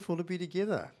Wonderful to be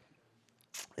together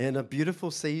in a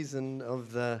beautiful season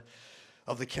of the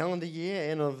calendar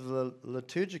year and of the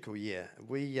liturgical year.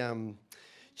 We've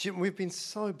been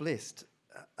so blessed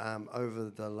over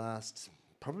the last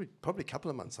probably couple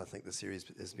of months. I think the series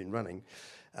has been running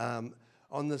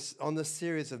on this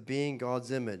series of being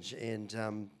God's image,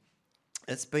 and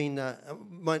it's been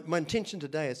my intention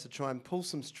today is to try and pull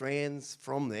some strands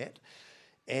from that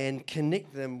and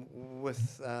connect them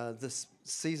with this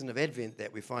season of Advent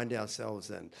that we find ourselves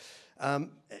in.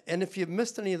 And if you've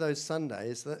missed any of those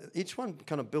Sundays, each one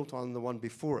kind of built on the one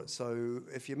before it. So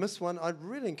if you missed one, I'd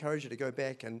really encourage you to go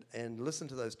back and listen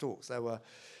to those talks. They were,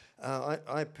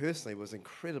 I personally was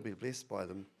incredibly blessed by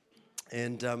them.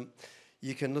 And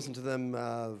you can listen to them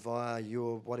via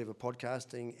your whatever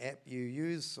podcasting app you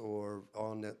use, or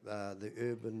on the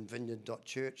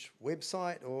urbanvineyard.church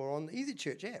website, or on the Easy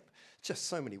Church app. Just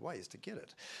so many ways to get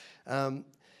it.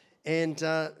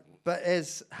 But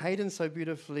as Hayden so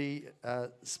beautifully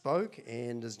spoke,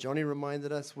 and as Johnny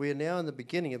reminded us, we're now in the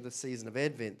beginning of the season of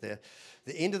Advent. The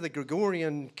end of the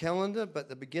Gregorian calendar, but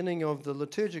the beginning of the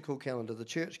liturgical calendar, the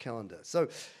church calendar. So,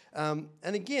 and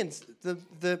again,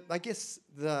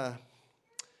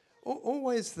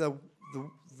 always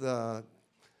the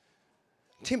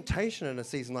temptation in a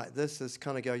season like this is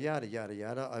kind of go yada yada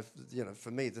yada.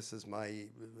 For me, this is my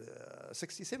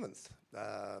 67th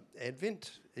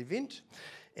Advent event,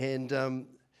 and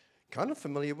kind of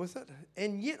familiar with it,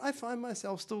 and yet I find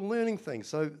myself still learning things.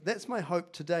 So that's my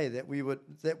hope today, that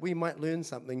we might learn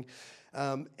something,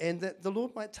 and that the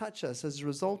Lord might touch us as a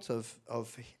result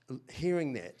of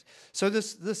hearing that. So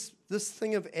this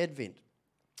thing of Advent.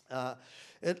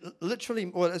 It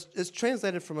literally, it's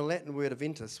translated from a Latin word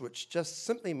adventus, which just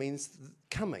simply means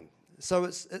coming. So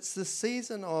it's the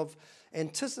season of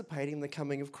anticipating the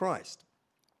coming of Christ,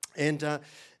 and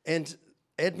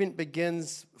Advent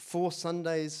begins 4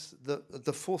 Sundays,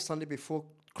 the fourth Sunday before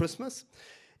Christmas,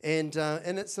 and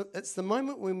it's the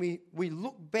moment when we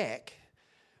look back,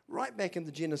 right back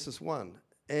into Genesis 1,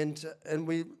 and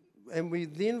we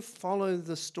then follow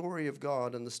the story of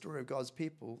God and the story of God's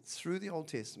people through the Old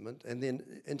Testament and then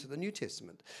into the New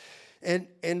Testament. And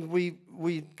we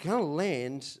kind of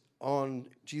land on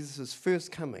Jesus'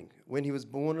 first coming, when he was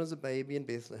born as a baby in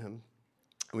Bethlehem.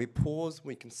 And we pause,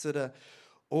 we consider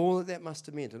all that must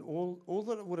have meant, and all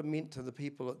that it would have meant to the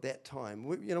people at that time.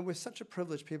 We're such a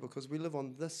privileged people because we live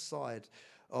on this side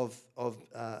of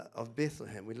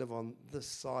Bethlehem. We live on this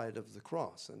side of the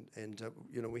cross, and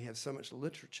we have so much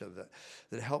literature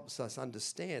that helps us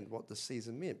understand what the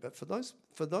season meant. But for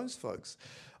those folks,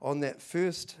 on that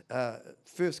first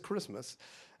Christmas,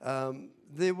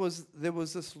 there was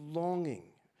this longing.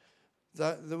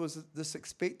 There was this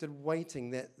expected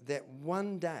waiting that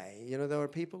one day, there were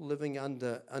people living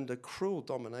under cruel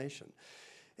domination,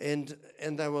 and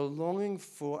they were longing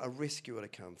for a rescuer to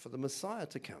come, for the Messiah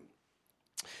to come.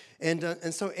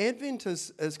 And so Advent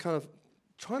is kind of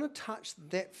trying to touch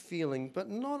that feeling, but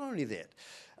not only that,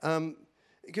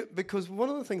 because one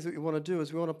of the things that we want to do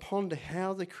is we want to ponder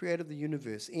how the creator of the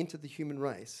universe entered the human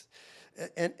race,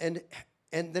 and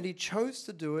that he chose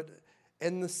to do it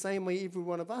in the same way every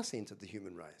one of us entered the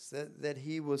human race, that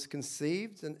he was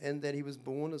conceived and that he was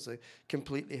born as a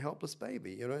completely helpless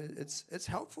baby. It's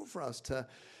helpful for us to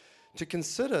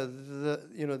consider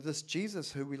this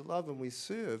Jesus who we love and we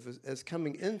serve as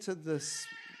coming into this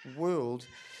world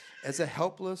as a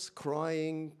helpless,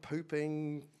 crying,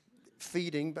 pooping,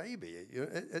 feeding baby.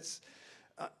 It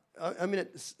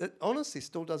honestly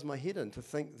still does my head in to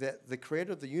think that the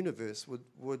creator of the universe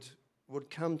would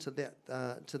come to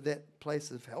that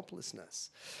place of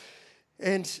helplessness.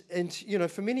 And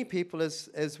for many people,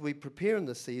 as we prepare in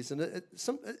this season,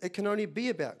 it can only be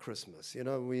about Christmas.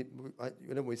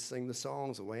 We sing the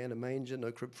songs, "Away in a manger,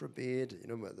 no crib for a bed."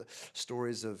 The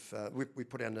stories of we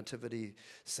put our nativity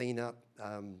scene up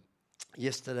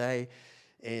yesterday,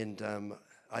 and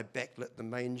I backlit the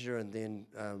manger, and then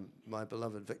my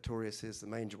beloved Victoria says the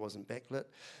manger wasn't backlit,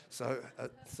 so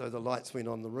the lights went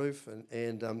on the roof, and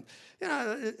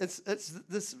it's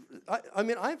this.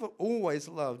 I've always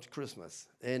loved Christmas,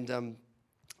 and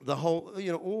the whole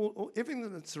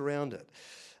everything that's around it,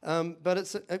 but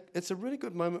it's a really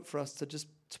good moment for us to just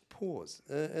pause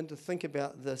and to think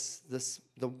about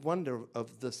the wonder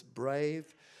of this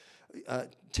brave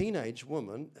teenage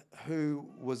woman who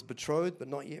was betrothed but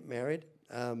not yet married.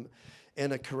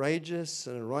 And a courageous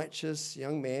and a righteous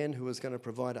young man who was going to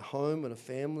provide a home and a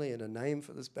family and a name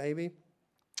for this baby.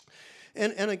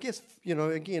 And I guess,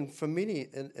 again, for many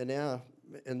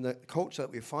in the culture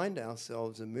that we find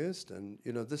ourselves immersed in,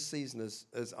 this season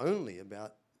is only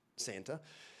about Santa,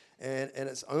 and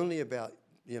it's only about,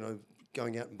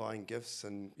 going out and buying gifts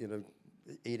and,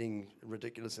 eating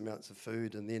ridiculous amounts of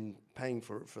food and then paying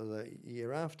for it for the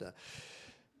year after.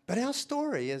 But our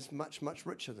story is much, much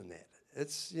richer than that.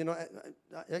 It's,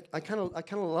 I kind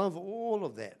of love all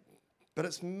of that. But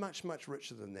it's much, much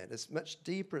richer than that. It's much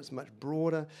deeper. It's much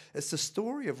broader. It's the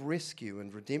story of rescue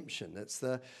and redemption. It's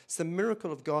the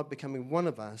miracle of God becoming one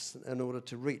of us in order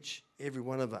to reach every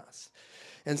one of us.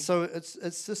 And so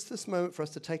it's just this moment for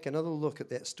us to take another look at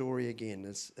that story again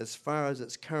as far as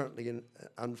it's currently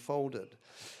unfolded.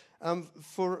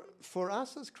 For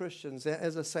us as Christians,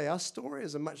 as I say, our story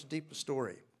is a much deeper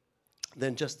story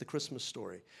than just the Christmas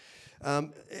story.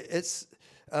 It's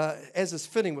as is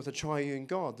fitting with a triune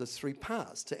God, there's three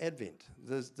parts to Advent.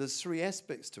 There's three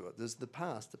aspects to it. There's the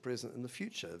past, the present, and the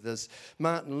future. There's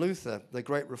Martin Luther, the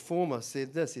great reformer,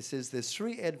 said this. He says there's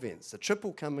three Advents, the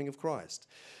triple coming of Christ.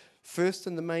 First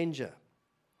in the manger,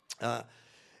 and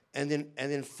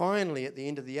then finally at the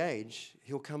end of the age,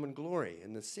 he'll come in glory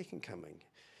in the second coming.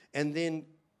 And then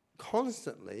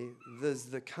constantly there's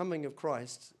the coming of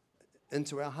Christ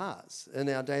into our hearts, in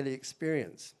our daily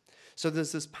experience. So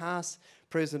there's this past,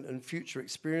 present, and future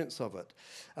experience of it.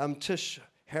 Tish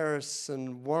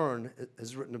Harrison Warren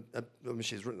has written,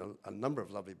 she's written a number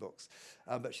of lovely books,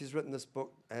 but she's written this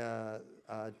book,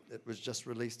 it was just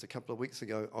released a couple of weeks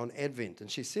ago, on Advent. And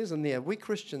she says in there, we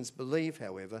Christians believe,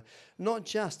 however, not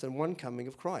just in one coming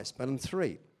of Christ, but in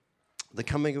three. The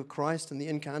coming of Christ and the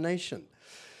incarnation.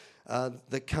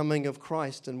 The coming of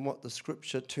Christ in what the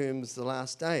Scripture terms the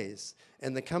last days,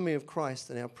 and the coming of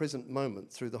Christ in our present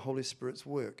moment through the Holy Spirit's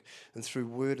work and through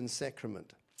word and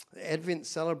sacrament. Advent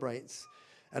celebrates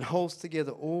and holds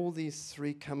together all these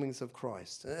three comings of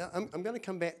Christ. I'm going to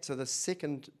come back to the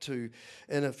second two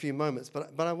in a few moments, but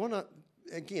I want to,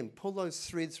 again, pull those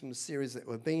threads from the series that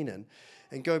we've been in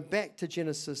and go back to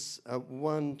Genesis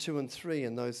 1, 2, and 3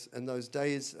 in those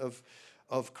days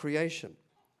of creation.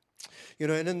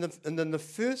 And in the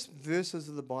first verses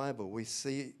of the Bible, we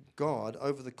see God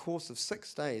over the course of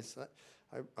 6 days.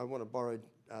 I want to borrow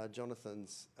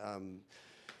Jonathan's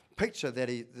picture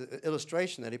the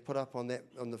illustration that he put up on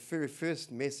the very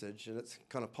first message, and it's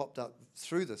kind of popped up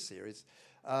through the series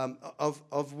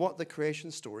of what the creation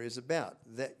story is about.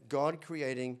 That God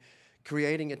creating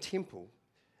a temple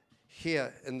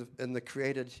here in the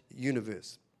created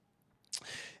universe.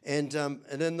 And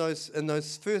in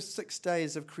those first 6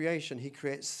 days of creation, he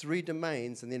creates 3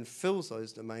 domains and then fills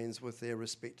those domains with their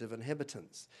respective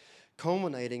inhabitants,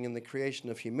 culminating in the creation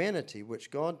of humanity,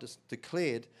 which God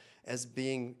declared as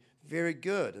being very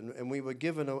good. And we were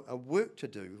given a work to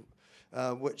do,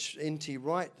 which N.T.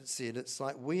 Wright said, it's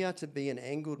like we are to be an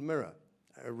angled mirror,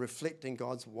 reflecting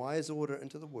God's wise order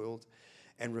into the world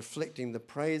and reflecting the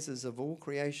praises of all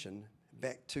creation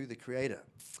back to the Creator.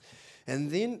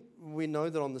 And then we know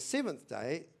that on the 7th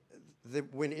day,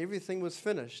 when everything was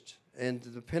finished and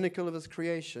the pinnacle of his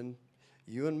creation,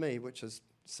 you and me, which is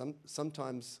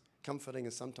sometimes comforting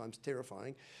and sometimes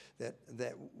terrifying,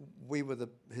 that we were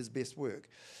his best work.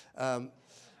 And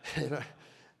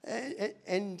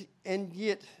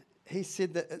yet he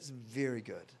said that it's very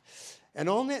good. And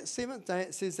on that 7th day,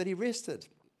 it says that he rested.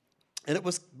 And it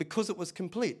was because it was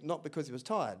complete, not because he was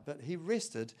tired, but he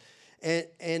rested.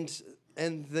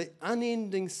 And the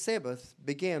unending Sabbath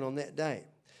began on that day.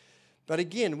 But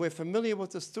again, we're familiar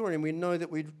with the story, and we know that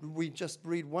we just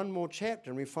read one more chapter,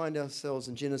 and we find ourselves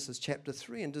in Genesis chapter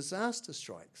 3, and disaster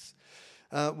strikes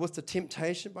with the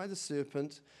temptation by the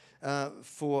serpent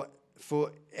for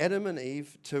Adam and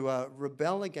Eve to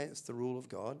rebel against the rule of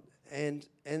God, and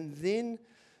then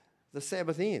the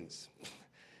Sabbath ends.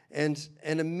 And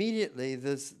immediately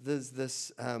there's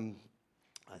this, I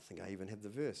think I even have the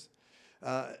verse.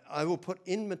 I will put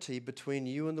enmity between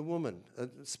you and the woman,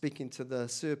 speaking to the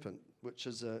serpent, which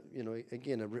is,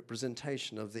 again, a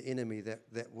representation of the enemy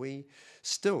that we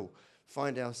still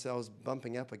find ourselves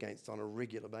bumping up against on a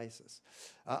regular basis.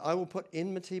 I will put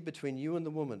enmity between you and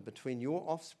the woman, between your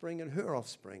offspring and her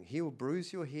offspring. He will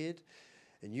bruise your head,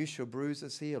 and you shall bruise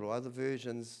his heel. Or other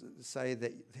versions say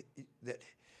that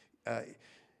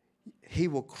he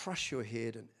will crush your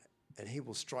head and he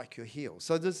will strike your heel.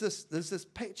 So there's this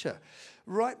picture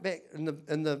right back in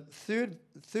the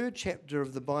third chapter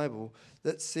of the Bible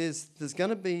that says there's going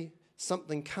to be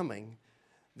something coming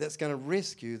that's going to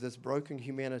rescue this broken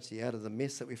humanity out of the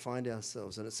mess that we find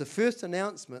ourselves in. It's the first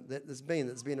announcement that there's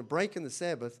been a break in the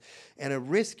Sabbath, and a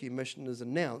rescue mission is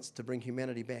announced to bring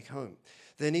humanity back home.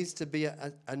 There needs to be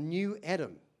a new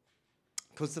Adam,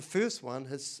 because the first one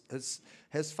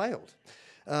has failed.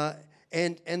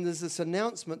 And there's this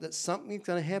announcement that something's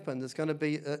going to happen. There's going to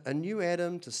be a new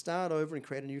Adam to start over and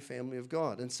create a new family of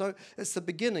God. And so it's the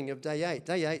beginning of day 8.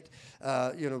 Day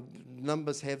 8,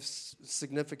 numbers have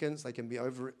significance. They can be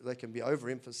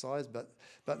overemphasized,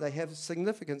 but they have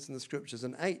significance in the scriptures.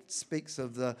 And 8 speaks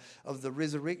of the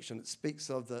resurrection. It speaks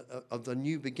of the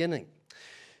new beginning.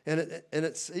 And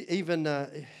it's even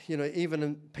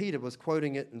in Peter was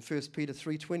quoting it in 1 Peter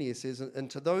 3:20. It says, "And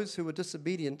to those who were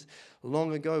disobedient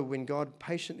long ago, when God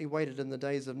patiently waited in the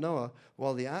days of Noah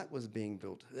while the ark was being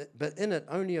built, but in it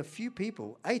only a few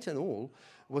people, 8 in all,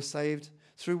 were saved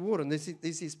through water." And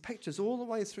there's these pictures all the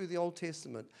way through the Old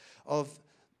Testament of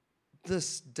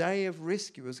this day of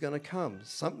rescue is going to come.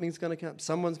 Something's going to come.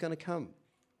 Someone's going to come.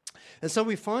 And so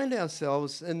we find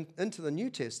ourselves into the New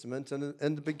Testament and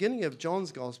in the beginning of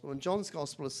John's Gospel. And John's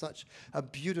Gospel is such a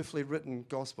beautifully written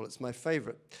gospel. It's my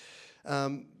favorite.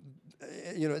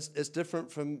 It's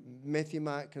different from Matthew,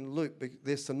 Mark, and Luke.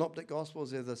 They're synoptic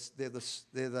gospels. They're the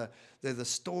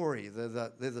story. They're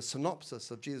the synopsis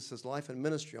of Jesus' life and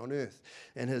ministry on earth,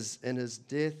 and his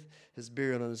death, his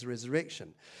burial, and his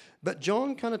resurrection. But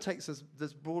John kind of takes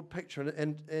this broad picture,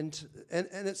 and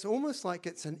it's almost like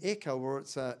it's an echo, or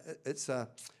it's a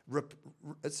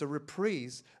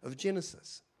reprise of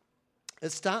Genesis.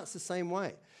 It starts the same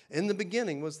way. In the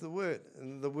beginning was the Word,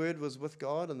 and the Word was with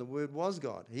God, and the Word was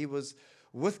God. He was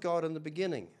with God in the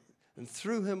beginning, and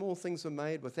through him all things were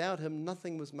made. Without him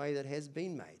nothing was made that has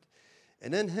been made.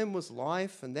 And in him was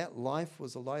life, and that life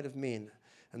was the light of men.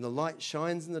 And the light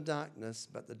shines in the darkness,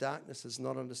 but the darkness has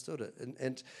not understood it.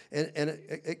 And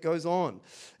it goes on.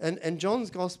 And John's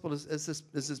Gospel is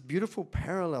this beautiful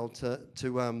parallel to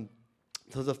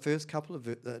the first couple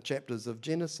of chapters of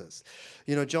Genesis.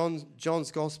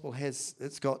 John's Gospel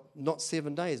it's got not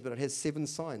 7 days, but it has 7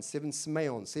 signs, 7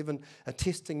 semeons, 7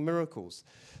 attesting miracles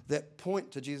that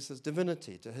point to Jesus'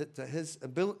 divinity, to his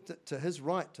ability, to his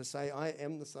right to say, "I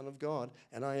am the Son of God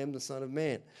and I am the Son of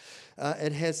Man."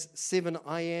 It has 7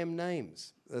 I am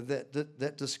names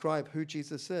that describe who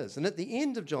Jesus is. And at the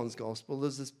end of John's Gospel,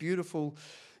 there's this beautiful,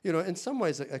 in some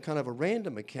ways a kind of a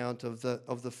random account of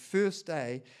the first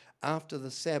day after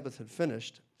the Sabbath had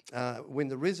finished, when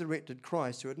the resurrected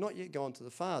Christ, who had not yet gone to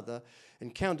the Father,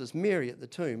 encounters Mary at the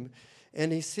tomb,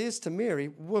 and he says to Mary,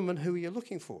 "Woman, who are you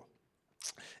looking for?"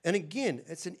 And again,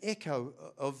 it's an echo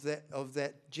of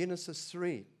that Genesis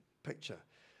 3 picture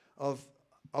of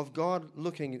God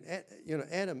looking at,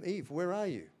 Adam, Eve, where are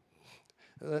you?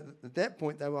 At that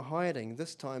point, they were hiding.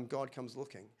 This time, God comes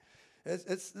looking.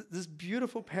 It's this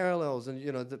beautiful parallels, and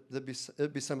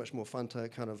it'd be so much more fun to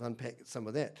kind of unpack some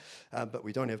of that, but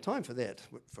we don't have time for that.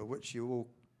 For which you will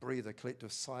breathe a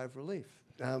collective sigh of relief.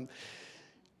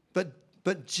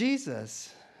 But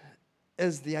Jesus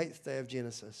is the 8th day of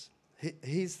Genesis.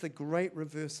 He's the great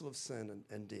reversal of sin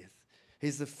and death.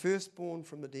 He's the firstborn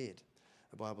from the dead.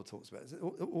 The Bible talks about it.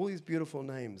 All these beautiful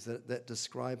names that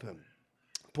describe him.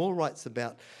 Paul writes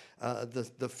about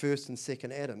the first and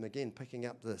second Adam, again picking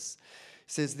up this.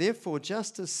 He says, "Therefore,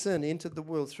 just as sin entered the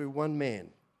world through one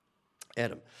man,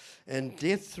 Adam, and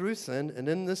death through sin, and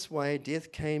in this way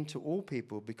death came to all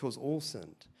people because all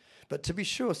sinned. But to be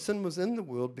sure, sin was in the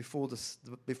world before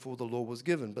the law was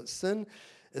given, but sin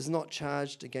is not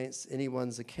charged against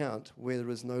anyone's account where there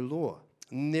is no law.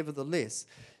 Nevertheless,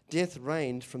 death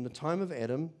reigned from the time of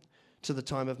Adam to the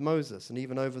time of Moses, and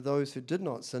even over those who did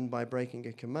not sin by breaking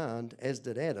a command, as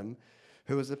did Adam,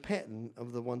 who was a pattern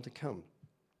of the one to come.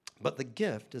 But the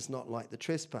gift is not like the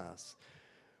trespass.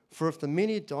 For if the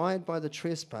many died by the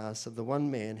trespass of the one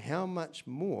man, how much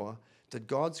more did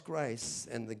God's grace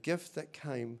and the gift that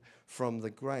came by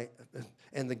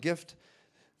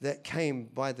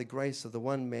the grace of the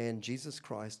one man, Jesus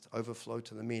Christ, overflow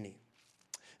to the many?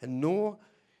 And nor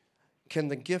can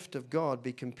the gift of God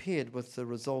be compared with the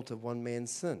result of one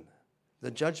man's sin? The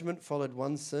judgment followed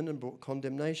one sin and brought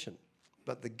condemnation,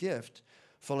 but the gift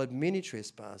followed many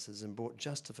trespasses and brought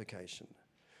justification.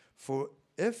 For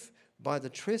if by the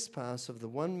trespass of the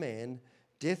one man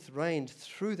death reigned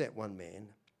through that one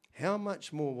man, how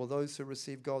much more will those who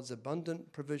receive God's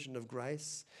abundant provision of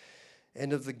grace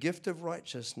and of the gift of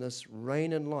righteousness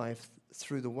reign in life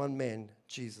through the one man,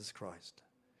 Jesus Christ?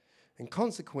 And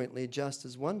consequently, just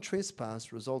as one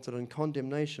trespass resulted in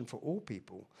condemnation for all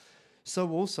people, so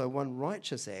also one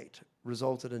righteous act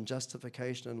resulted in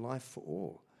justification and life for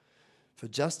all. For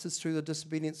just as through the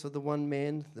disobedience of the one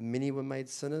man the many were made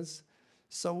sinners,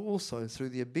 so also through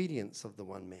the obedience of the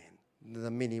one man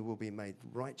the many will be made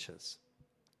righteous.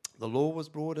 The law was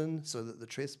brought in so that the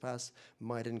trespass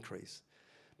might increase.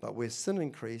 But where sin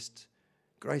increased,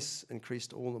 grace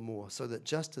increased all the more, so that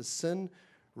just as sin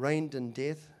reigned in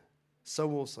death,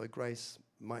 so also grace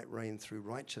might reign through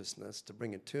righteousness to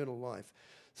bring eternal life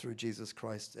through Jesus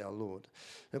Christ our Lord.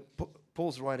 Now,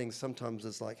 Paul's writing sometimes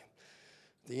is like,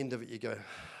 at the end of it you go,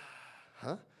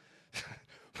 huh?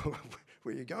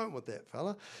 Where are you going with that,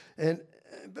 fella?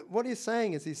 But what he's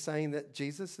saying is, he's saying that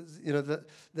Jesus is,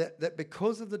 that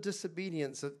because of the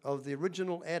disobedience of the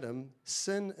original Adam,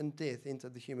 sin and death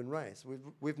entered the human race.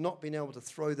 We've not been able to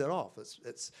throw that off.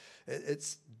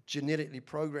 It's genetically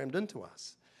programmed into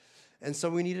us. And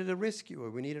so we needed a rescuer.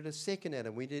 We needed a second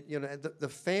Adam. We did, the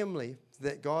family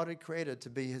that God had created to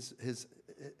be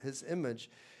his image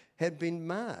had been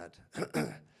marred.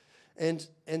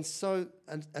 And so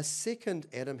a second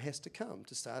Adam has to come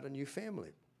to start a new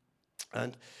family.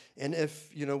 And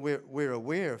if, we're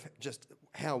aware of just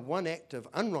how one act of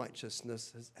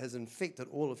unrighteousness has infected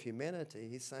all of humanity,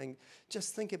 he's saying,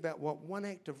 just think about what one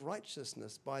act of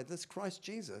righteousness by this Christ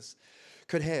Jesus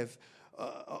could have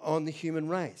on the human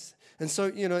race. And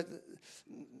so,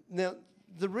 now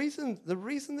the reason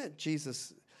that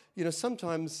Jesus,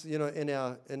 sometimes, in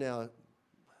our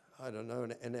I don't know,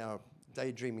 in our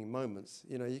daydreaming moments,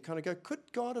 you kind of go, could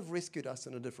God have rescued us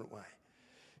in a different way?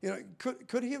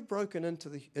 Could he have broken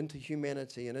into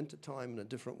humanity and into time in a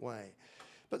different way?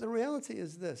 But the reality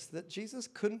is this, that Jesus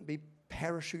couldn't be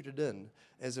parachuted in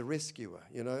as a rescuer.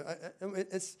 I mean,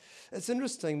 it's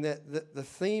interesting that the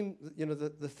theme,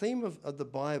 the theme of the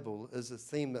Bible is a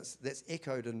theme that's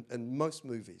echoed in most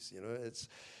movies.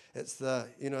 It's the,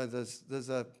 there's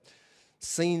a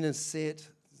scene is set.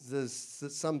 There's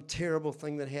some terrible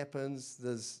thing that happens.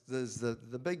 There's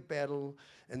the big battle,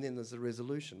 and then there's the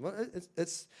resolution. Well,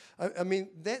 I mean,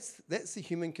 that's the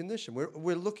human condition.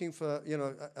 We're looking for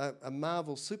a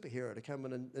Marvel superhero to come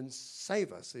in and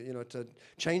save us. To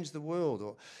change the world,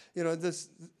 or this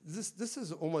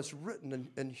is almost written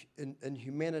in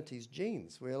humanity's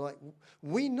genes. We're like,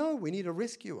 we know we need a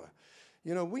rescuer.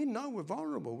 We know we're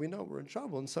vulnerable. We know we're in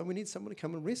trouble, and so we need someone to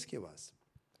come and rescue us.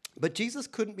 But Jesus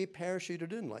couldn't be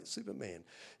parachuted in like Superman.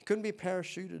 He couldn't be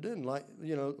parachuted in like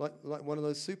one of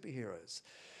those superheroes.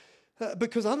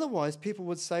 Because otherwise people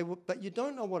would say, well, but you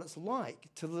don't know what it's like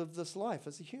to live this life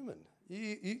as a human.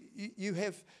 You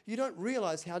don't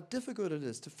realize how difficult it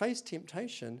is to face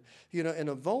temptation, in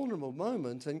a vulnerable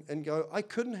moment and go, I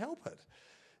couldn't help it.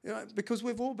 Because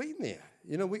we've all been there.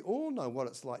 We all know what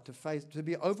it's like to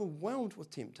be overwhelmed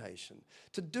with temptation,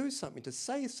 to do something, to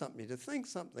say something, to think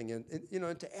something,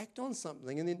 and to act on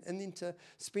something, and then to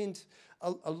spend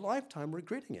a lifetime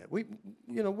regretting it.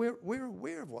 We're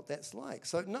aware of what that's like.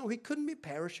 So no, he couldn't be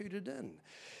parachuted in.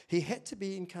 He had to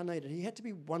be incarnated. He had to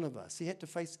be one of us. He had to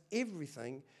face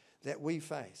everything that we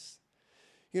face.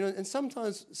 And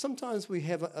sometimes we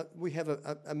have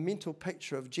a mental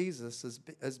picture of Jesus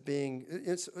as being,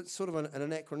 it's sort of an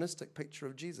anachronistic picture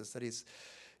of Jesus, that he's,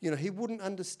 he wouldn't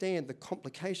understand the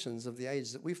complications of the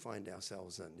age that we find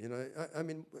ourselves in. I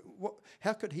mean,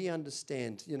 how could he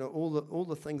understand, all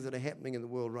the things that are happening in the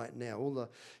world right now, all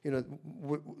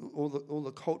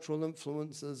the cultural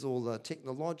influences, all the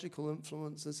technological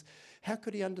influences? How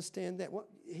could he understand that? Well,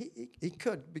 he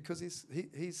could, because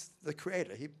he's the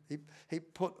creator. He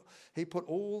put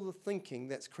all the thinking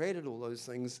that's created all those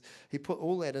things, he put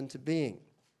all that into being.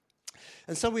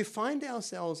 And so we find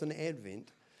ourselves in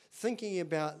Advent thinking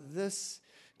about this,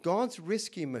 God's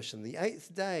rescue mission, the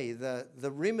eighth day,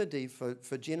 the remedy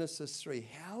for Genesis 3.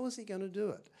 How is he going to do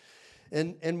it?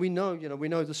 And we know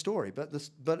the story, but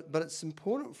it's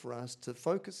important for us to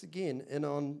focus again in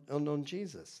on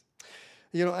Jesus.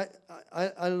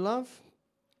 I love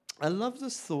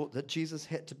this thought that Jesus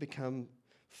had to become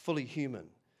fully human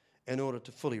in order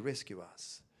to fully rescue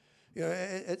us.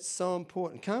 It's so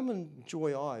important. Carmen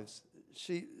Joy Ives,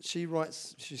 she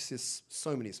writes, she says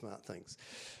so many smart things,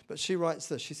 but she writes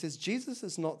this. She says, Jesus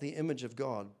is not the image of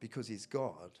God because he's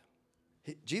God.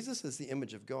 Jesus is the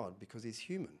image of God because he's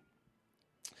human.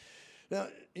 Now,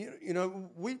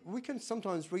 we can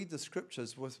sometimes read the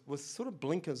scriptures with sort of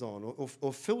blinkers on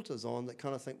or filters on that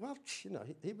kind of think, well,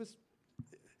 he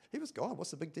was God.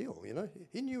 What's the big deal?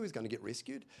 He knew he was going to get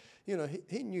rescued.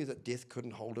 He knew that death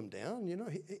couldn't hold him down.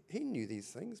 He knew these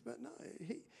things, but no,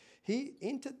 he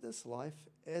entered this life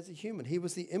as a human. He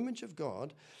was the image of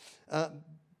God,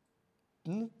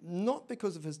 not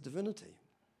because of his divinity.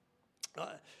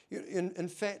 In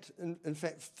fact,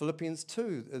 Philippians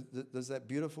 2, there's that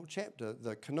beautiful chapter,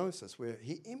 the kenosis, where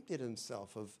he emptied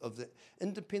himself of the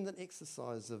independent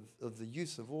exercise of the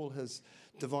use of all his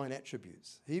divine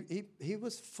attributes. He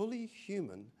was fully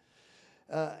human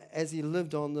as he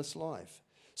lived on this life.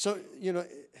 So,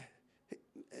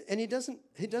 And he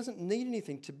doesn't need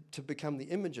anything to become the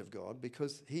image of God,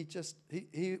 because he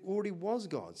already was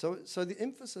God. So the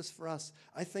emphasis for us,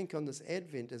 I think, on this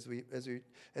Advent, as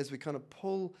we kind of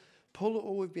pull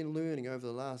all we've been learning over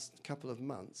the last couple of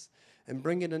months and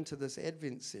bring it into this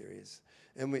Advent series,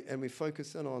 and we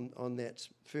focus in on that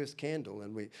first candle,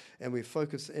 and we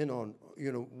focus in on,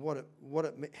 you know,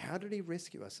 how did he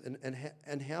rescue us,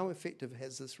 and how effective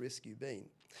has this rescue been?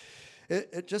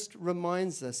 It just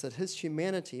reminds us that his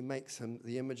humanity makes him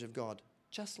the image of God,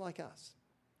 just like us.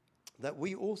 That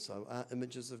we also are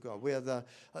images of God. We're the,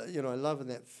 I love in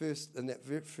that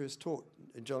first talk,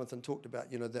 Jonathan talked about,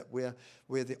 that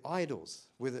we're the idols.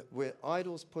 We're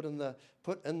idols put in the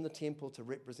temple to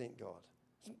represent God.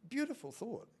 Beautiful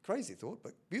thought, crazy thought,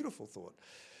 but beautiful thought.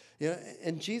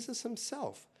 And Jesus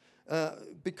himself,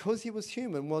 because he was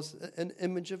human, was an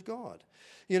image of God.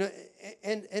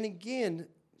 And again,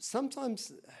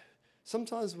 sometimes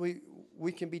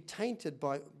we can be tainted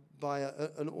by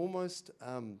an almost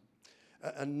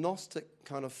a Gnostic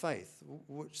kind of faith,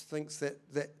 which thinks that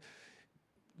the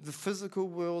physical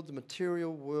world, the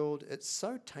material world, it's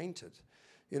so tainted,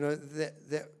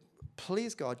 that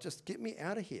please God, just get me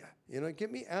out of here,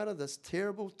 get me out of this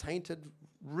terrible, tainted,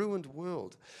 ruined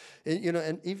world,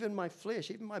 and even my flesh,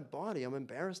 even my body, I'm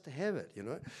embarrassed to have it,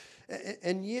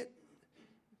 and yet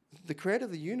the creator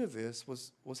of the universe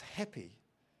was happy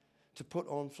to put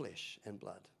on flesh and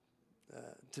blood,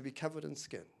 to be covered in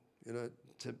skin, and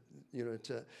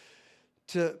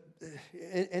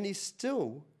he's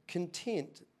still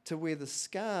content to wear the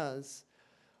scars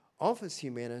of his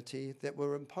humanity that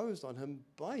were imposed on him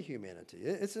by humanity.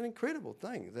 It's an incredible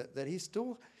thing that he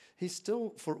still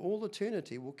for all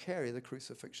eternity will carry the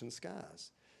crucifixion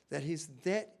scars, that he's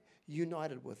that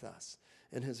united with us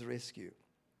in his rescue.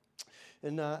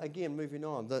 And again, moving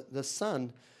on, the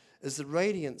Son is the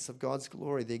radiance of God's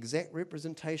glory, the exact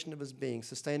representation of his being,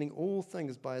 sustaining all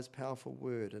things by his powerful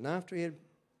word. And after he had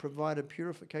provided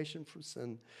purification from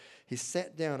sin, he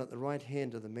sat down at the right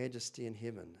hand of the majesty in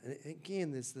heaven. And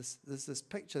again, there's this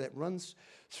picture that runs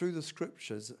through the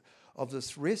scriptures of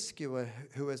this rescuer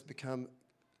who has become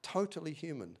totally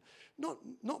human,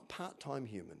 not part-time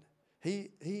human. He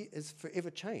is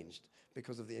forever changed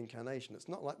because of the incarnation. It's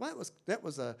not like, well, that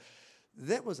was a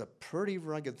pretty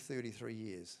rugged 33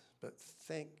 years, but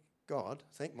thank God,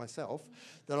 thank myself,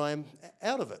 that I am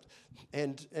out of it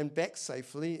and back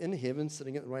safely in heaven,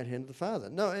 sitting at the right hand of the Father.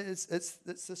 No, it's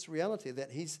this reality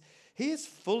that he is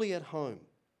fully at home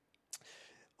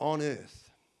on earth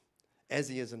as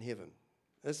he is in heaven.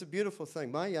 It's a beautiful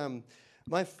thing.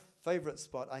 My favourite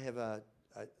spot, I have a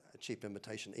cheap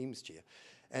imitation Eames chair,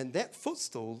 and that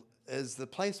footstool is the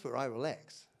place where I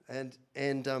relax. And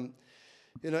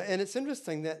it's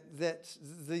interesting that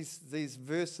these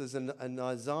verses in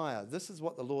Isaiah, this is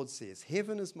what the Lord says: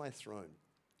 heaven is my throne,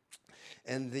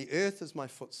 and the earth is my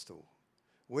footstool.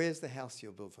 Where's the house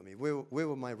you'll build for me? Where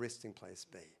will my resting place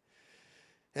be?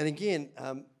 And again,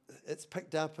 it's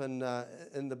picked up in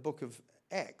the book of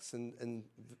Acts, in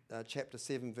chapter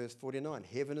 7, verse 49.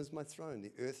 Heaven is my throne,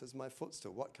 the earth is my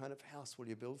footstool. What kind of house will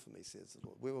you build for me, says the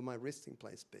Lord? Where will my resting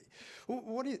place be? Well,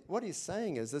 what he's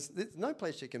saying is there's no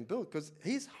place you can build, because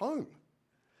he's home.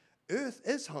 Earth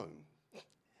is home,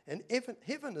 and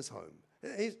heaven is home.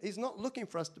 He's not looking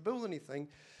for us to build anything.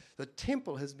 The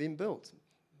temple has been built.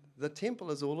 The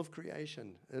temple is all of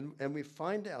creation, and we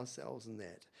find ourselves in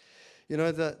that.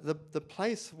 The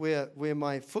place where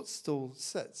my footstool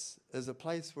sits is a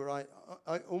place where I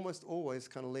almost always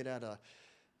kind of let out a,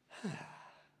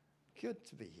 good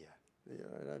to be here.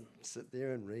 I'd sit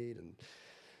there and read and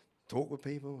talk with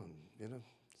people and,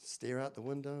 stare out the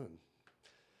window and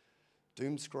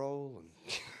doom scroll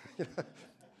and,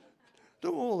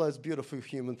 do all those beautiful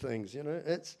human things,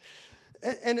 It's,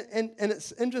 and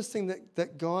it's interesting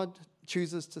that God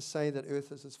chooses to say that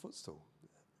earth is his footstool.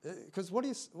 Because what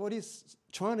he's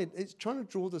trying to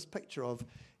draw this picture of,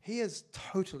 he is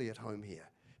totally at home here.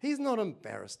 He's not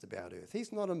embarrassed about earth.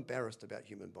 He's not embarrassed about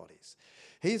human bodies.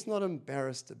 He's not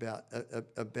embarrassed about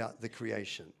the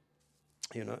creation.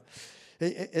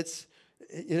 It's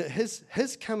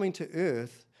his coming to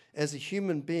earth as a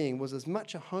human being was as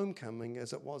much a homecoming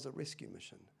as it was a rescue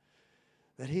mission.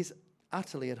 That he's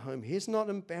utterly at home. He's not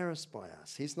embarrassed by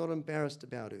us. He's not embarrassed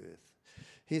about earth.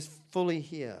 He's fully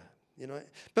here.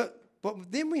 But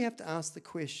then we have to ask the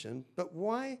question, but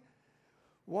why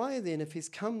then, if he's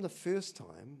come the first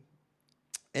time,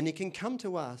 and he can come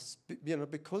to us,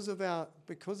 because of our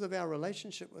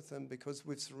relationship with him, because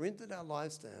we've surrendered our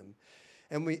lives to him,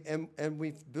 and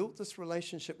we've built this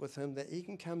relationship with him, that he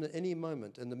can come at any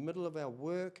moment, in the middle of our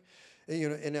work,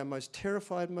 in our most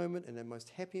terrified moment, in our most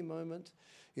happy moment,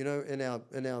 in our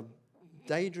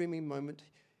daydreaming moment,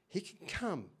 he can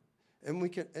come, and we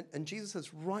can. And Jesus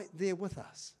is right there with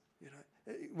us.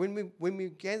 When we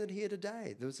gathered here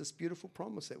today, there was this beautiful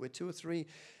promise that where 2 or 3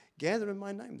 gather in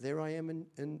my name, there I am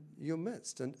in your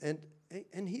midst, and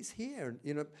he's here.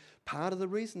 Part of the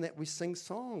reason that we sing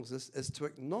songs is to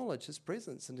acknowledge his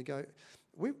presence and to go,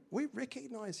 we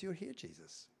recognize you're here,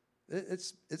 Jesus.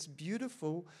 It's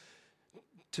beautiful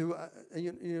to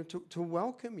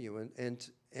welcome you and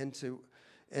to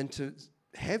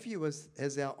have you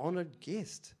as our honoured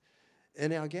guest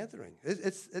in our gathering.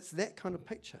 It's that kind of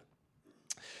picture.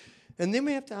 And then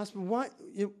we have to ask, why?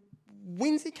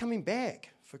 When's he coming back?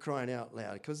 For crying out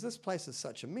loud, because this place is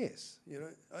such a mess.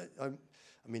 I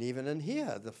mean, even in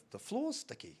here, the floor's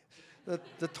sticky,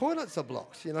 the toilets are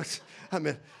blocked. I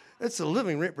mean, it's a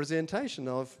living representation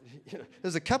of.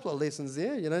 There's a couple of lessons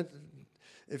there.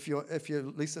 If you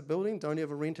lease a building, don't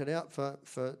ever rent it out for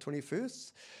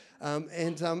 21sts, and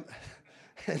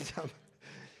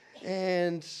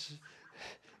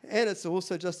it's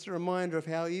also just a reminder of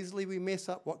how easily we mess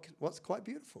up what's quite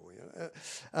beautiful.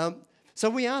 So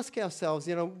we ask ourselves,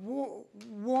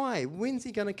 why? When's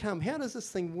he going to come? How does this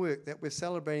thing work that we're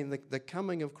celebrating the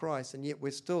coming of Christ, and yet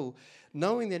we're still,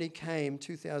 knowing that he came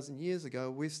 2,000 years ago,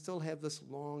 we still have this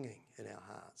longing in our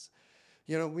hearts.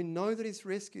 We know that he's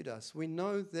rescued us. We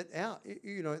know that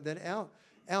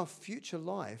our future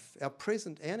life, our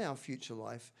present and our future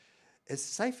life, is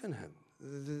safe in him.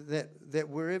 That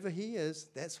wherever he is,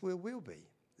 that's where we'll be.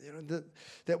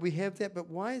 That we have that. But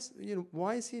why is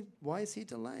he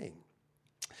delaying?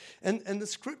 And the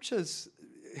scriptures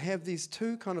have these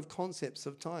two kind of concepts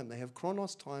of time. They have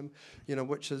chronos time,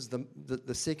 which is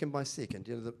the second by second.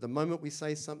 The moment we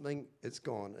say something, it's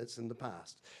gone. It's in the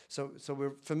past. So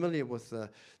we're familiar with the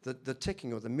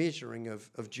ticking or the measuring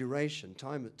of duration.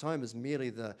 Time is merely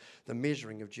the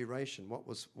measuring of duration. What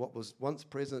was once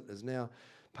present is now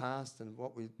past, and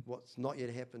what's not yet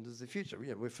happened is the future.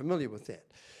 We're familiar with that,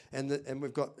 and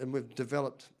we've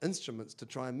developed instruments to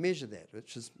try and measure that,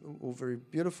 which is all very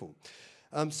beautiful.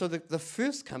 So the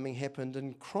first coming happened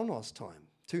in chronos time,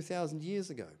 2,000 years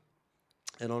ago,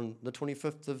 and on the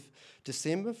 25th of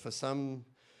December, for some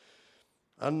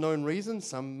unknown reason,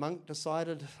 some monk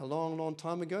decided a long, long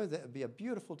time ago that would be a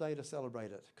beautiful day to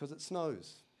celebrate it because it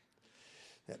snows.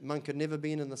 That monk had never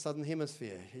been in the southern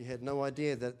hemisphere. He had no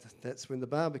idea that that's when the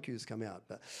barbecues come out.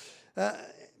 But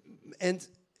and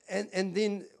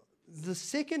then the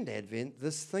second advent,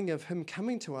 this thing of him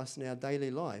coming to us in our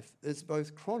daily life, is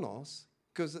both chronos,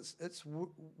 because it's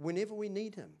whenever we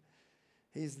need him,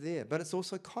 he's there. But it's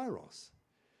also kairos,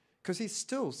 because he's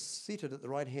still seated at the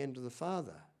right hand of the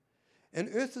Father, and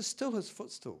earth is still his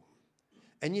footstool.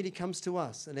 And yet he comes to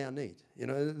us in our need,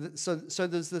 So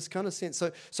there's this kind of sense.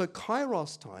 So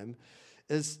kairos time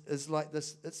is like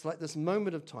this. It's like this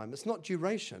moment of time. It's not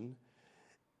duration.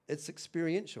 It's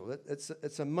experiential.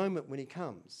 It's a moment when he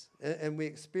comes, and we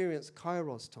experience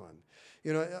kairos time.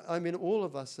 I mean, all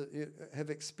of us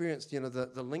have experienced,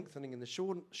 the lengthening and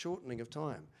the shortening of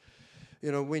time.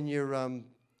 When you're, I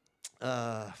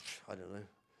don't know,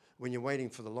 when you're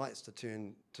waiting for the lights to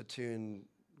turn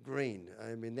green.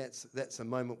 I mean, that's a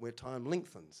moment where time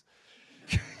lengthens.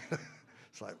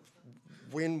 It's like,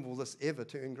 when will this ever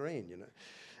turn green?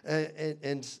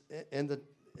 And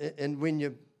when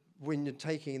you're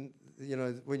taking,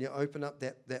 when you open up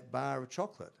that bar of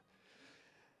chocolate,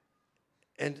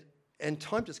 and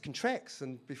time just contracts,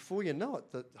 and before you know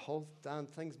it, the whole darn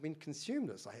thing's been consumed.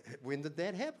 It's like, when did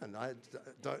that happen? I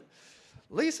don't.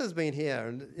 Lisa's been here,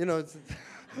 and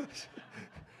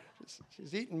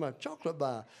she's eating my chocolate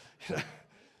bar,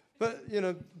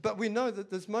 But we know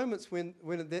that there's moments when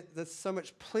there's so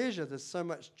much pleasure, there's so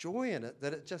much joy in it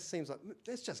that it just seems like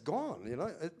it's just gone.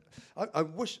 I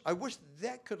wish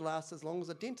that could last as long as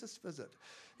a dentist visit.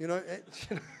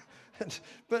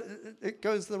 But it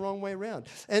goes the wrong way around.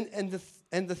 And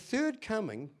the third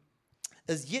coming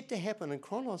is yet to happen in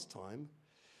chronos time,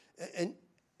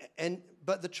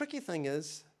 but the tricky thing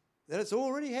is that it's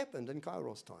already happened in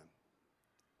kairos time.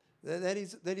 That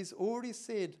he's already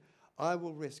said, I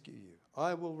will rescue you.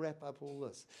 I will wrap up all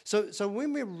this. So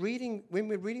when we're reading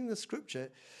the scripture,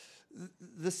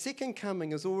 the second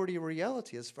coming is already a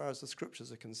reality as far as the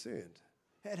scriptures are concerned.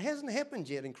 It hasn't happened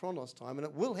yet in chronos time, and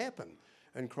it will happen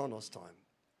in chronos time.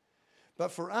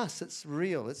 But for us, it's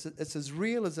real. It's as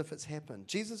real as if it's happened.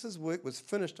 Jesus' work was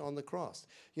finished on the cross.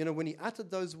 When he uttered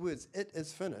those words, it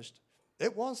is finished,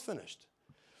 it was finished.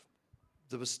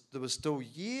 There was still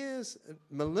years,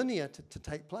 millennia to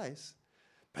take place,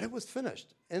 but it was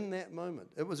finished in that moment.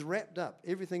 It was wrapped up.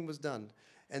 Everything was done.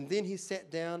 And then he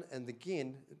sat down, and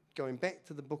again, going back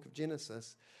to the book of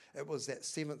Genesis, it was that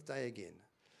seventh day again.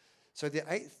 So the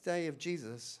eighth day of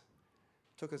Jesus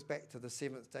took us back to the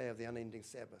seventh day of the unending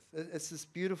Sabbath. It's this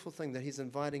beautiful thing that he's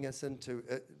inviting us into,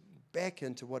 back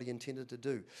into what he intended to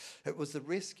do. It was the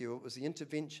rescue, it was the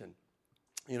intervention,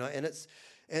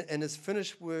 and his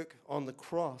finished work on the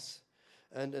cross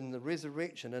and in the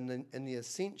resurrection and in the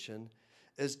ascension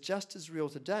is just as real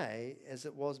today as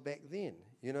it was back then.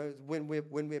 When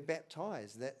we're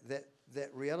baptized, that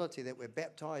reality that we're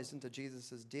baptized into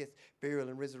Jesus' death, burial,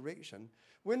 and resurrection,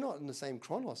 we're not in the same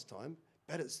chronos time,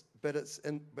 but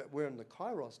we're in the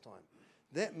kairos time.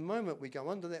 That moment we go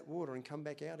under that water and come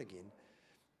back out again,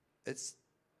 it's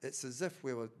as if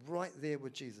we were right there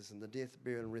with Jesus in the death,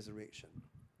 burial, and resurrection.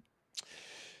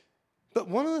 But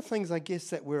one of the things I guess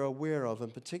that we're aware of,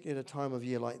 in particular at a time of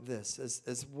year like this,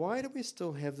 is why do we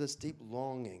still have this deep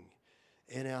longing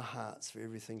in our hearts for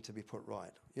everything to be put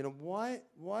right? Why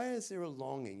is there a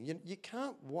longing? You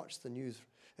can't watch the news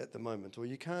at the moment, or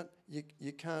you can't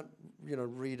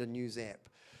read a news app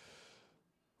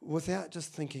without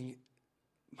just thinking,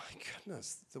 my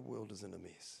goodness, the world is in a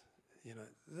mess.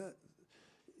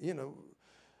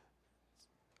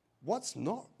 What's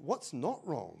not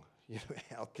wrong?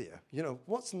 Out there,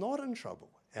 what's not in trouble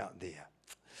out there,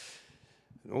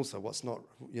 and also what's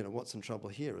in trouble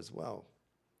here as well.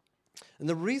 And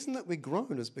the reason that we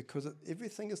groan is because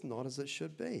everything is not as it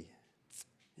should be.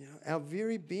 Our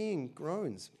very being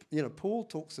groans. Paul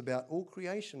talks about all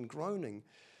creation groaning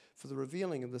for the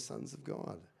revealing of the sons of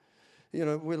God.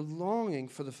 We're longing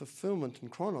for the fulfillment in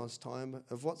chronos time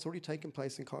of what's already taken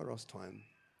place in kairos time.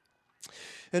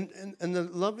 And the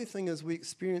lovely thing is we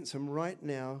experience him right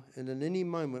now, and in any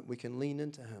moment we can lean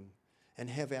into him and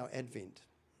have our advent.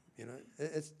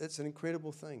 It's an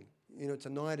incredible thing.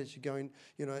 Tonight as you're going,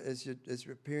 as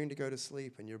you're preparing to go to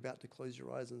sleep and you're about to close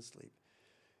your eyes and sleep,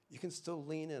 you can still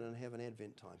lean in and have an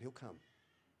advent time. He'll come.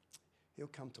 He'll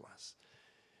come to us.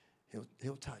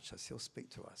 He'll touch us. He'll speak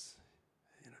to us.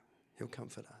 He'll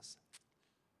comfort us.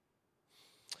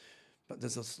 But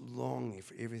there's this longing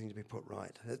for everything to be put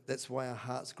right. That's why our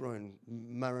hearts groan,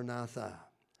 Maranatha.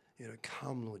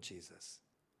 Come, Lord Jesus.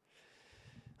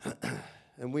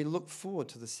 And we look forward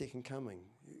to the second coming.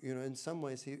 In some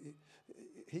ways, he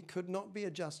could not be a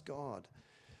just God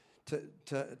to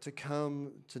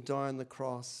come, to die on the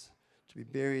cross, to be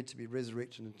buried, to be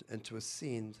resurrected, and to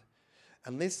ascend,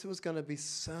 unless there was going to be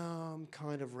some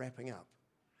kind of wrapping up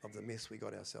of the mess we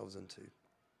got ourselves into.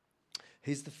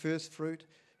 He's the first fruit.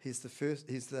 He's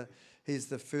the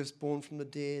firstborn from the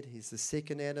dead. He's the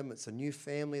second Adam. It's a new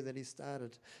family that he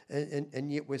started,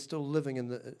 and yet we're still living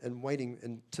in waiting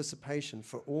anticipation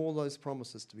for all those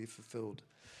promises to be fulfilled.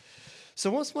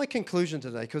 So what's my conclusion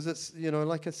today? Because it's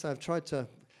like I say, I've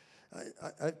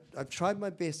tried my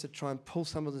best to try and pull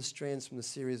some of the strands from the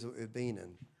series that we've been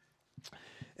in,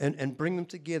 and bring them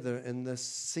together in this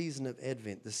season of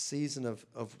Advent, this season of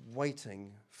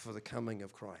waiting for the coming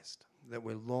of Christ. That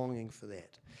we're longing for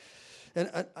that.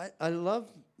 And I love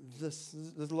this.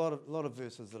 There's a lot of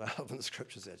verses that I love in the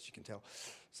scriptures, as you can tell,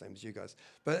 same as you guys.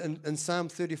 But in Psalm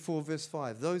 34, verse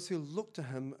 5, those who look to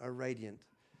him are radiant.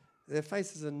 Their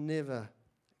faces are never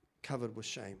covered with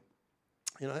shame.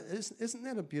 Isn't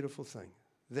that a beautiful thing?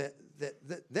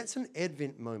 That's an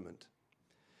Advent moment,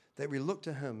 that we look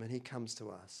to him and he comes to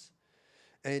us.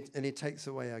 And he takes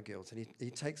away our guilt, and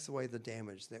he takes away the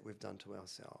damage that we've done to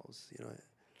ourselves,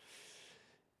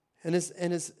 And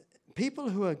as people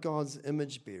who are God's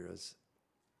image bearers,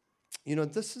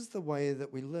 this is the way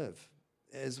that we live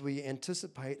as we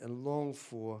anticipate and long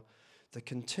for the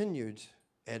continued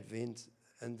Advent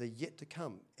and the yet to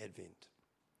come Advent.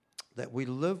 That we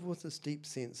live with this deep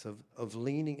sense of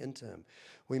leaning into him.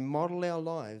 We model our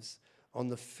lives on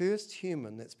the first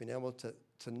human that's been able to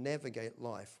navigate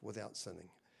life without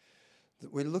sinning.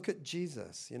 That we look at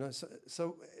Jesus,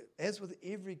 so as with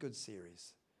every good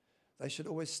series, they should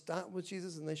always start with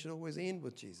Jesus and they should always end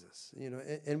with Jesus,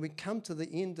 And we come to the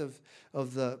end of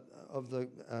the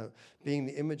being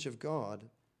the image of God,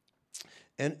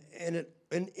 and it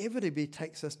inevitably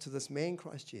takes us to this man,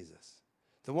 Christ Jesus,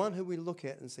 the one who we look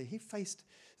at and say he faced.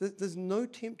 There's no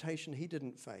temptation he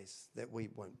didn't face that we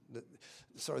won't.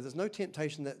 There's no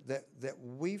temptation that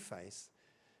we face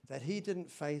that he didn't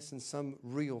face in some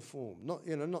real form,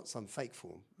 not some fake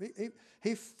form.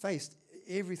 He faced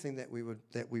everything that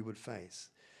we would face.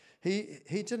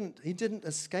 He didn't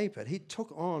escape it. He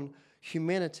took on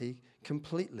humanity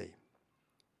completely.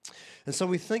 And so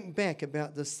we think back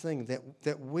about this thing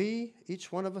that we,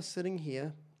 each one of us sitting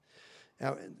here,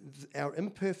 our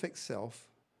imperfect self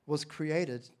was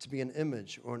created to be an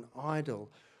image or an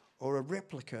idol or a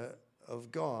replica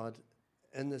of God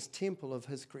in this temple of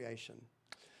his creation,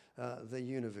 the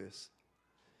universe.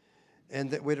 And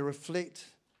that we're to reflect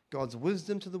God's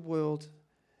wisdom to the world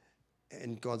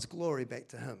and God's glory back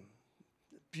to him.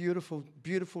 Beautiful,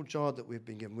 beautiful job that we've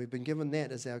been given. We've been given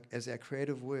that as our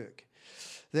creative work.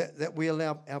 That we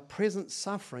allow our present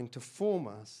suffering to form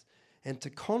us and to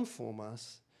conform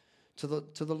us to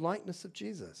the likeness of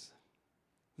Jesus.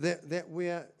 That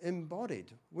we're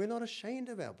embodied. We're not ashamed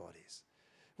of our bodies.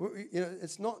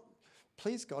 It's not,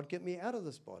 please God, get me out of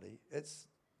this body. It's,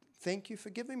 thank you for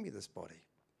giving me this body.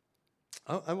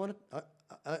 I want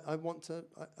to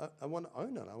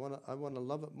own it. I want to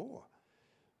love it more,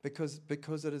 because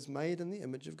it is made in the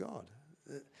image of God,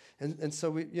 and so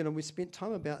we spent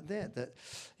time about that. That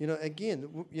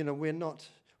again,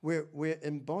 we're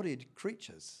embodied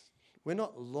creatures. We're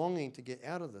not longing to get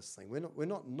out of this thing. We're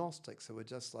not Gnostics who are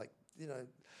just like,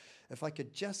 if I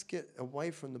could just get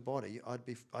away from the body,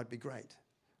 I'd be great.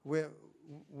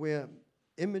 We're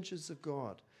images of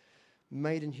God,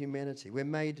 made in humanity. We're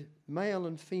made male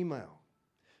and female.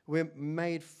 We're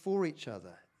made for each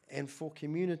other and for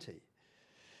community.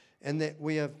 And that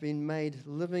we have been made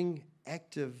living,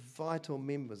 active, vital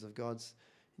members of God's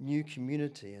new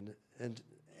community. And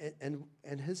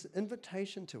his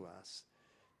invitation to us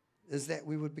is that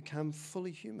we would become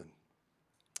fully human.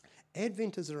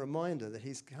 Advent is a reminder that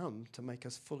he's come to make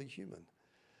us fully human.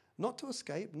 Not to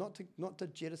escape, not to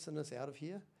jettison us out of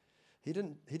here. He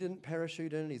didn't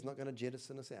parachute in, he's not going to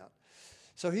jettison us out.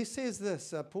 So he says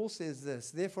this, Paul says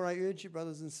this, therefore I urge you,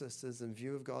 brothers and sisters, in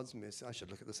view of God's mercy. I should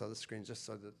look at this other screen just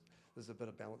so that there's a bit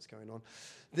of balance going on.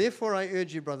 Therefore I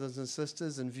urge you, brothers and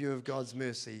sisters, in view of God's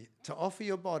mercy, to offer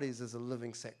your bodies as a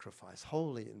living sacrifice,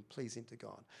 holy and pleasing to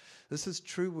God. This is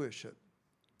true worship.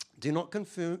 Do not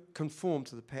conform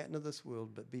to the pattern of this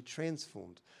world, but be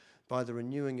transformed by the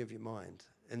renewing of your mind.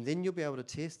 And then you'll be able to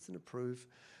test and approve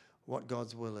what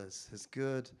God's will is, his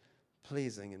good,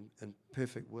 pleasing, and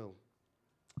perfect will.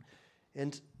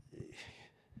 And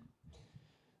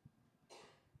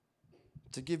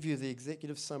to give you the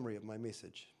executive summary of my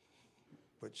message,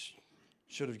 which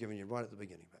should have given you right at the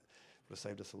beginning, but would have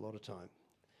saved us a lot of time.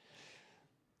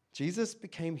 Jesus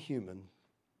became human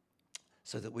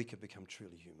so that we could become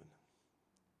truly human.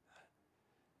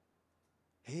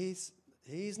 He's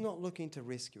not looking to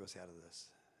rescue us out of this.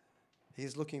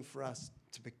 He's looking for us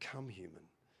to become human,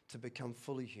 to become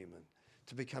fully human,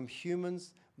 to become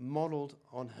humans modeled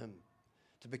on him,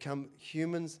 to become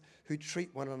humans who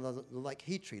treat one another like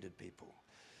he treated people,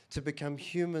 to become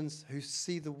humans who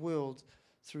see the world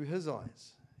through his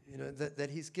eyes, that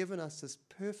he's given us this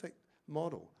perfect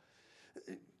model.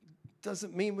 It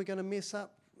doesn't mean we're going to mess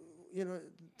up.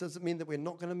 Does it mean that we're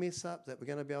not going to mess up, that we're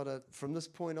going to be able to, from this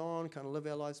point on, kind of live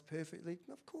our lives perfectly?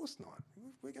 Of course not.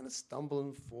 We're going to stumble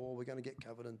and fall. We're going to get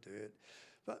covered in dirt.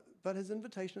 But his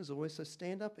invitation is always to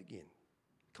stand up again,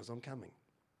 because I'm coming.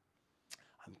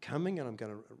 I'm coming, and I'm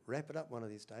going to wrap it up one of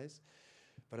these days.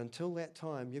 But until that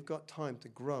time, you've got time to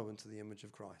grow into the image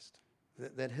of Christ.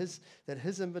 That his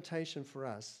invitation for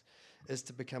us is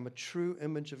to become a true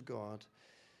image of God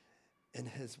in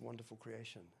his wonderful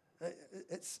creation.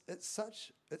 It's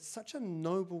such a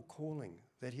noble calling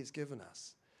that he's given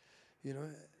us,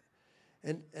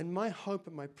 And my hope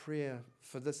and my prayer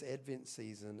for this Advent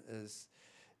season is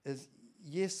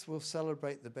yes, we'll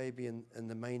celebrate the baby in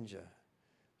the manger,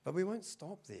 but we won't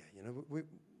stop there.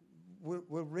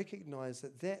 We'll recognize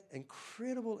that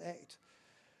incredible act.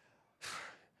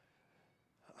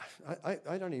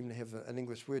 I don't even have an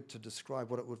English word to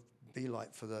describe what it would be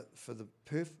like for the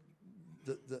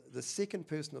second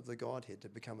person of the Godhead to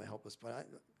become a helpless body.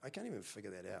 I can't even figure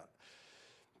that out.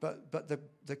 But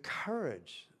the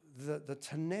courage, the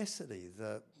tenacity,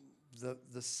 the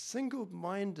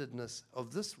single-mindedness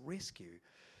of this rescue,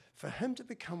 for him to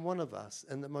become one of us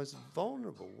in the most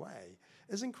vulnerable way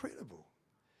is incredible.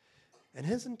 And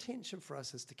his intention for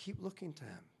us is to keep looking to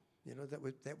him,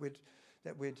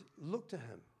 that we'd look to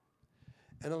him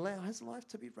and allow his life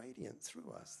to be radiant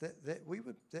through us, that we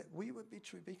would be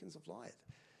true beacons of light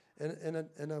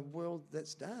in a world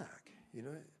that's dark,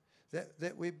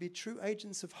 that we'd be true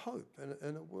agents of hope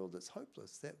in a world that's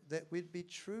hopeless, that we'd be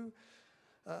true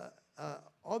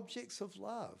objects of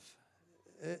love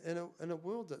in a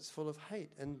world that's full of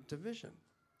hate and division,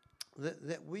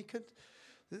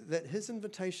 that his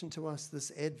invitation to us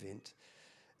this Advent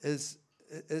is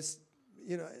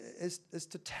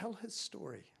to tell his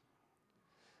story.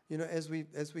 As we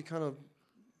kind of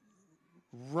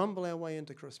rumble our way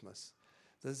into Christmas,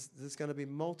 there's going to be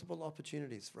multiple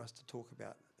opportunities for us to talk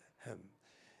about him,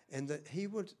 and that he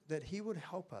would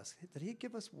help us, that he'd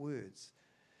give us words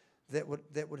that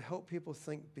would help people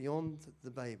think beyond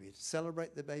the baby,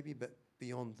 celebrate the baby, but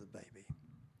beyond the baby.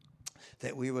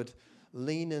 That we would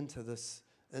lean into this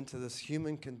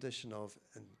human condition of,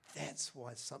 and that's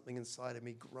why something inside of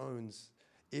me groans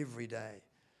every day,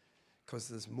 because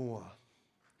there's more.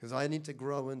 Because I need to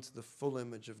grow into the full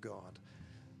image of God.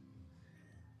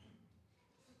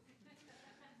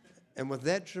 And with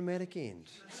that dramatic end,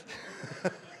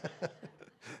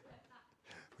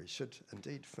 we should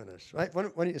indeed finish. Right? Why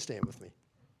don't you stand with me?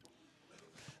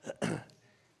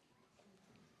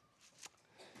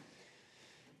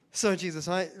 So, Jesus,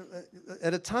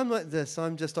 at a time like this,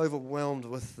 I'm just overwhelmed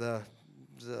with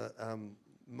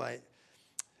my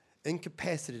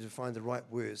incapacity to find the right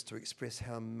words to express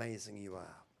how amazing you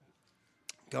are.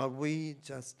 God, we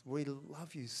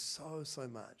love you so, so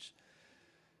much.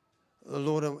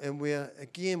 Lord, and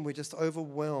we're just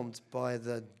overwhelmed by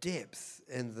the depth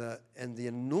and the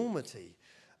enormity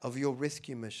of your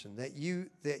rescue mission. That you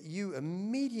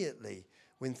immediately,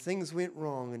 when things went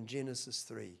wrong in Genesis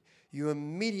 3, you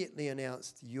immediately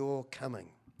announced your coming.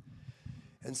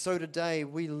 And so today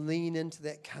we lean into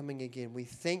that coming again. We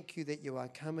thank you that you are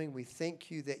coming. We thank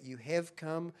you that you have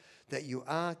come, that you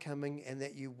are coming, and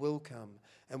that you will come.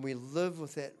 And we live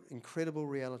with that incredible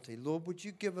reality. Lord, would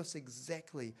you give us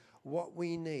exactly what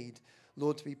we need,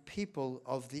 Lord, to be people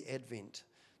of the Advent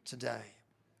today?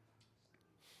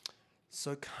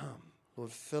 So come,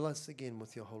 Lord, fill us again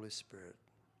with your Holy Spirit.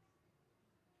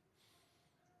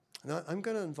 And I'm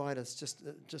going to invite us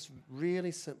just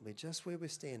really simply, just where we're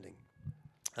standing.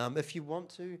 If you want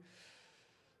to,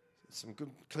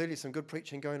 clearly some good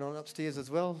preaching going on upstairs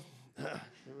as well.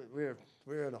 We're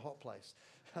in a hot place.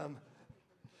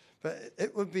 But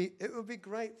it would be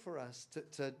great for us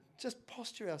to just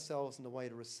posture ourselves in a way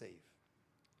to receive.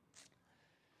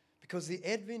 Because the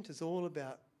Advent is all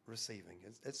about receiving.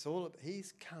 It's all about,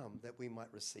 he's come that we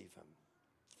might receive him.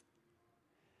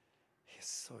 He's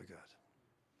so good.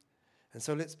 And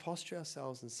so let's posture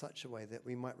ourselves in such a way that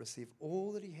we might receive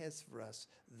all that he has for us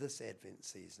this Advent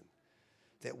season.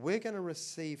 That we're going to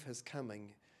receive his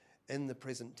coming in the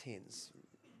present tense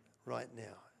right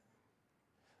now.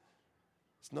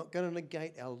 It's not going to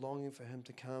negate our longing for him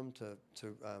to come,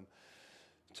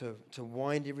 to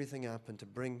wind everything up and to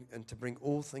bring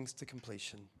all things to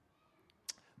completion.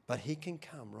 But he can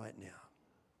come right now.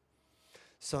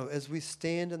 So as we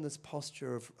stand in this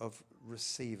posture of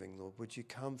receiving, Lord, would you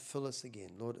come fill us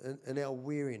again, Lord, in our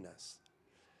weariness.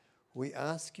 We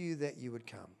ask you that you would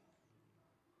come.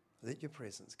 Let your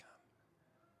presence come.